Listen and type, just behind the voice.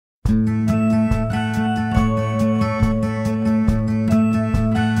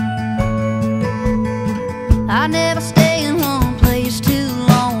I never stay in one place too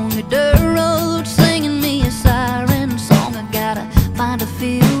long. A dirt road singing me a siren song. I gotta find a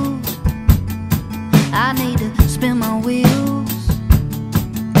field, I need to spin my wheels.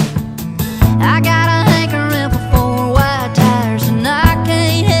 I got a hankering for four wide tires, and I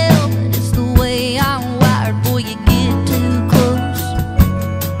can't help it, it's the way I'm wired. Boy, you get too close,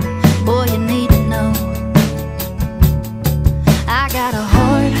 boy, you need to know. I got a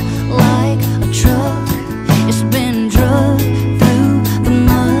heart like a truck, it's been drugged through the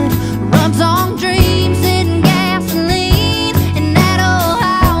mud, runs on dreams and gasoline, and that old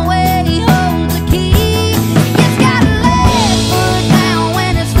highway holds the key. It's got a left foot down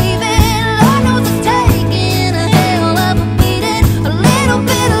when it's leaving. Lord knows it's taking a hell of a beating. A little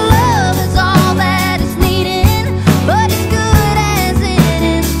bit of love is all that it's needing, but as good as it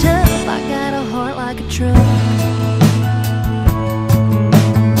is tough, I got a heart like a truck.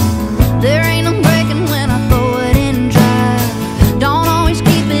 There ain't no breaking when I throw it in drive. Don't always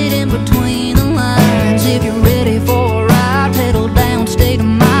keep it in between the lines. If you're ready for a ride, pedal down, state of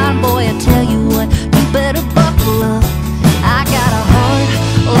mind. Boy, I tell you what, you better buckle up. I got a heart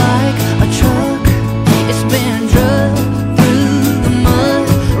like a truck, it's been drugged through the mud,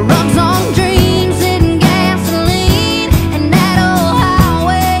 runs on dreams and gasoline, and that old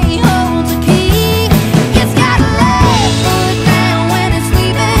highway holds the key. It's got a left foot down when it's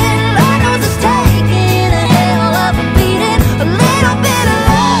leaving. Lord knows it's taking a hell of a beating. A little bit of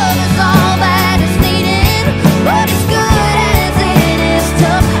love is all that is needed, but as good as it is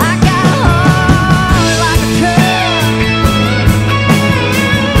tough, I got a heart like a truck.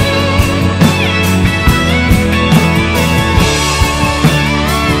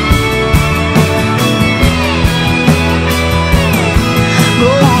 Go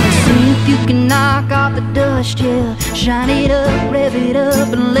on and see if you can knock off the dust, yeah. Shine it up, rev it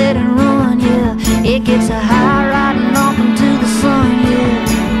up, and let it run, yeah. It gets a high riding off into the sun, yeah.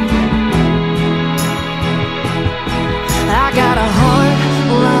 I got a